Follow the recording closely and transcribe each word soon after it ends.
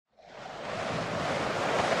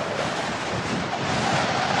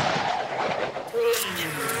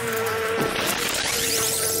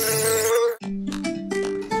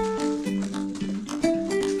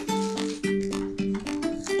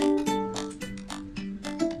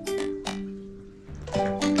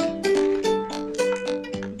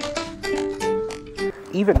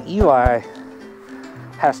even Eli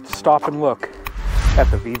has to stop and look at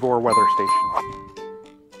the Vevor weather station.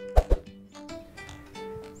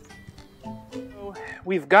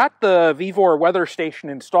 We've got the Vevor weather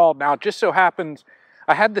station installed now. It just so happens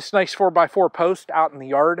I had this nice 4x4 post out in the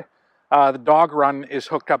yard. The dog run is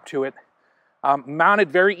hooked up to it.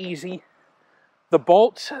 Mounted very easy. The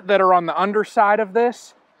bolts that are on the underside of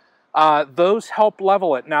this, those help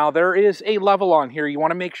level it. Now there is a level on here. You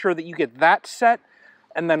want to make sure that you get that set.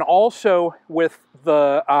 And then also with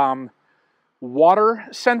the water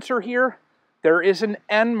sensor here, there is an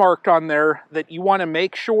N marked on there that you want to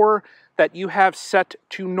make sure that you have set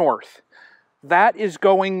to north. That is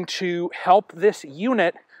going to help this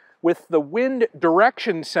unit with the wind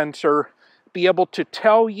direction sensor be able to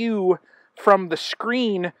tell you from the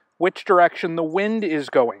screen which direction the wind is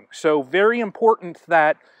going. So very important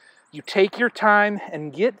that you take your time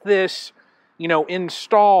and get this,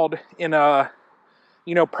 installed in a,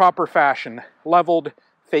 proper fashion, leveled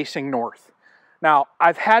facing north. Now,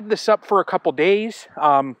 I've had this up for a couple days.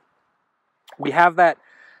 We have that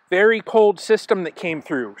very cold system that came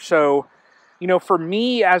through. So, for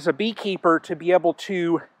me as a beekeeper to be able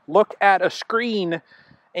to look at a screen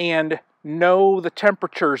and know the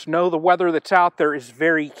temperatures, know the weather that's out there is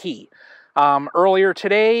very key. Earlier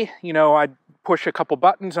today, I push a couple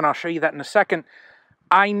buttons, and I'll show you that in a second.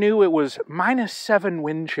 I knew it was -7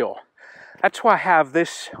 wind chill. That's why I have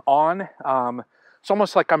this on. It's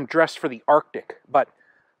almost like I'm dressed for the Arctic, but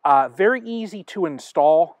very easy to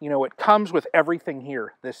install. It comes with everything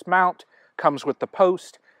here. This mount comes with the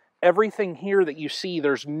post. Everything here that you see,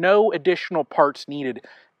 there's no additional parts needed.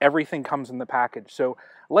 Everything comes in the package. So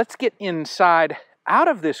let's get inside out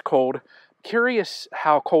of this cold. Curious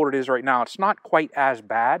how cold it is right now. It's not quite as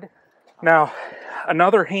bad. Now,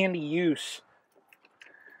 another handy use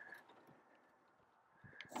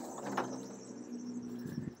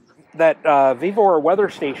that Vevor weather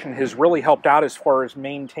station has really helped out as far as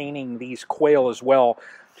maintaining these quail as well,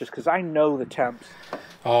 just because I know the temps.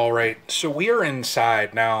 All right, so we are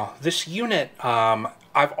inside. Now, this unit,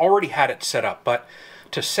 I've already had it set up, but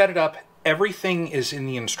to set it up, everything is in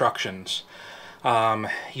the instructions.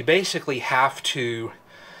 You basically have to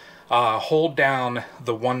hold down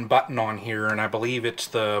the one button on here, and I believe it's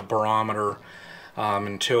the barometer,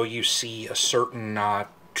 until you see a certain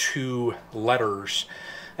 2 letters,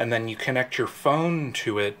 and then you connect your phone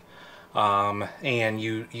to it, and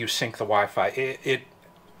you sync the Wi-Fi. It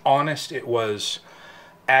was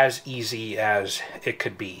as easy as it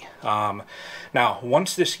could be. Now,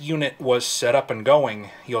 once this unit was set up and going,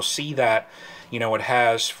 you'll see that, it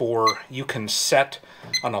has you can set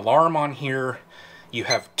an alarm on here. You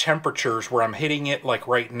have temperatures where I'm hitting it, like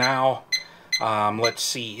right now. Let's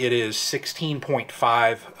see, it is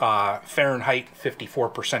 16.5 Fahrenheit,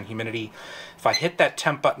 54% humidity. If I hit that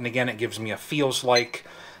temp button again, it gives me a feels like,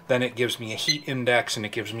 then it gives me a heat index, and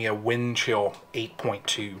it gives me a wind chill,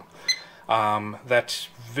 8.2. That's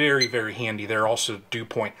very, very handy there. Also, dew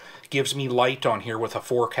point gives me light on here with a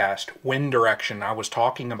forecast. Wind direction, I was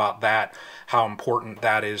talking about that, how important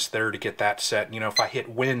that is there to get that set. If I hit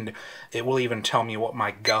wind, it will even tell me what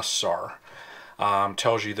my gusts are.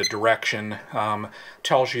 Tells you the direction,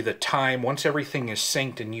 tells you the time. Once everything is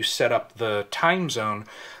synced and you set up the time zone,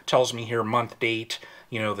 tells me here month, date,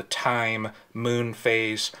 the time, moon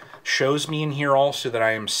phase. Shows me in here also that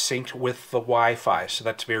I am synced with the Wi-Fi, so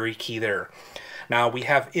that's very key there. Now we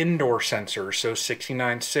have indoor sensors, so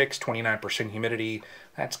 69.6, 29% humidity.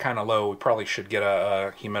 That's kind of low. We probably should get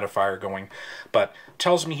a humidifier going. But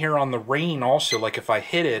tells me here on the rain also, like if I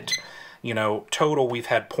hit it, total we've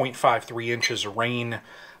had 0.53 inches of rain.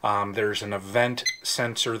 There's an event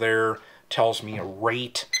sensor there, tells me a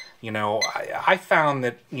rate. I found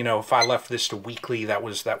that, if I left this to weekly, that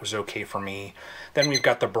was okay for me. Then we've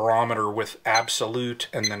got the barometer with absolute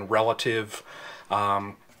and then relative.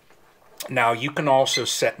 Now you can also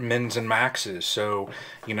set mins and maxes. So,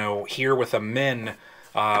 here with a min,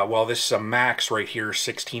 well, this is a max right here,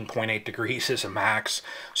 16.8 degrees is a max.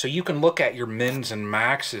 So you can look at your mins and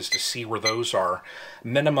maxes to see where those are.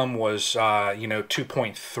 Minimum was,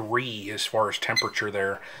 2.3 as far as temperature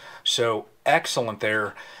there. So excellent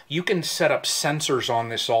there. You can set up sensors on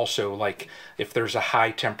this also, like if there's a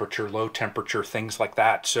high temperature, low temperature, things like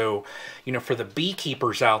that. So, for the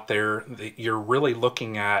beekeepers out there, you're really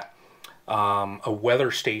looking at a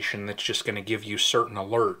weather station that's just going to give you certain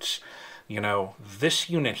alerts. This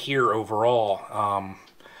unit here overall,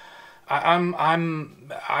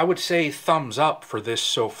 I would say thumbs up for this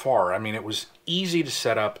so far. I mean, it was easy to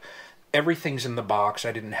set up, Everything's in the box.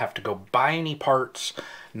 I didn't have to go buy any parts.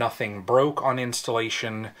 Nothing broke on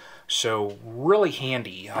installation. So really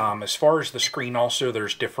handy. As far as the screen also,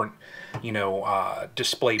 there's different, you know,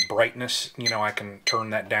 display brightness. You know, I can turn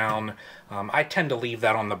that down. I tend to leave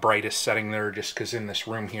that on the brightest setting there just because in this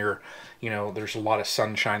room here, you know, there's a lot of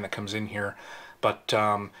sunshine that comes in here. But,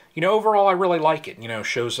 you know, overall, I really like it. You know,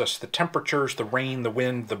 shows us the temperatures, the rain, the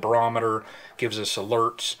wind, the barometer, gives us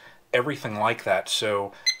alerts, everything like that.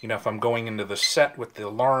 So, you know, if I'm going into the set with the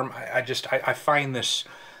alarm, I find this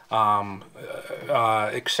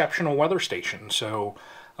exceptional weather station. So,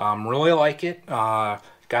 really like it. Got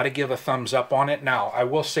to give a thumbs up on it. Now, I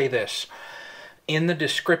will say this. In the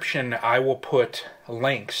description, I will put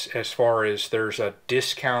links as far as there's a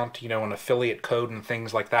discount, you know, an affiliate code and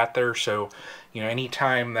things like that there. So, you know,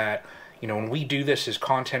 anytime that, you know, when we do this as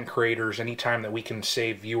content creators, anytime that we can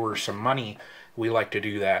save viewers some money, we like to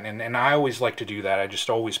do that. And I always like to do that. I just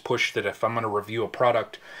always push that if I'm going to review a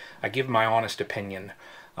product, I give my honest opinion.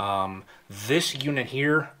 This unit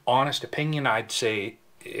here, honest opinion, I'd say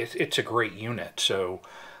it's a great unit. So,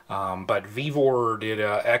 but Vevor did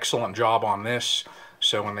an excellent job on this.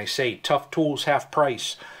 So when they say tough tools, half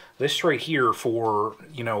price, this right here for,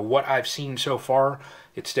 you know, what I've seen so far,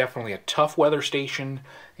 it's definitely a tough weather station,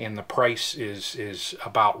 and the price is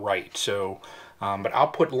about right. So, but I'll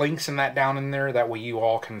put links in that down in there. That way you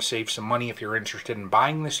all can save some money if you're interested in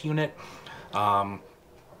buying this unit.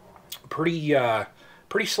 Pretty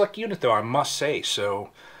slick unit though, I must say. So,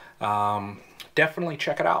 definitely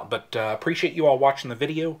check it out. But appreciate you all watching the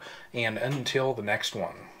video, and until the next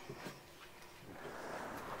one.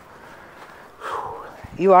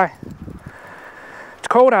 Eli, it's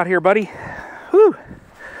cold out here, buddy. Whew.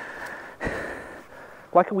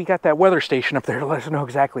 Lucky we got that weather station up there to let us know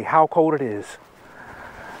exactly how cold it is.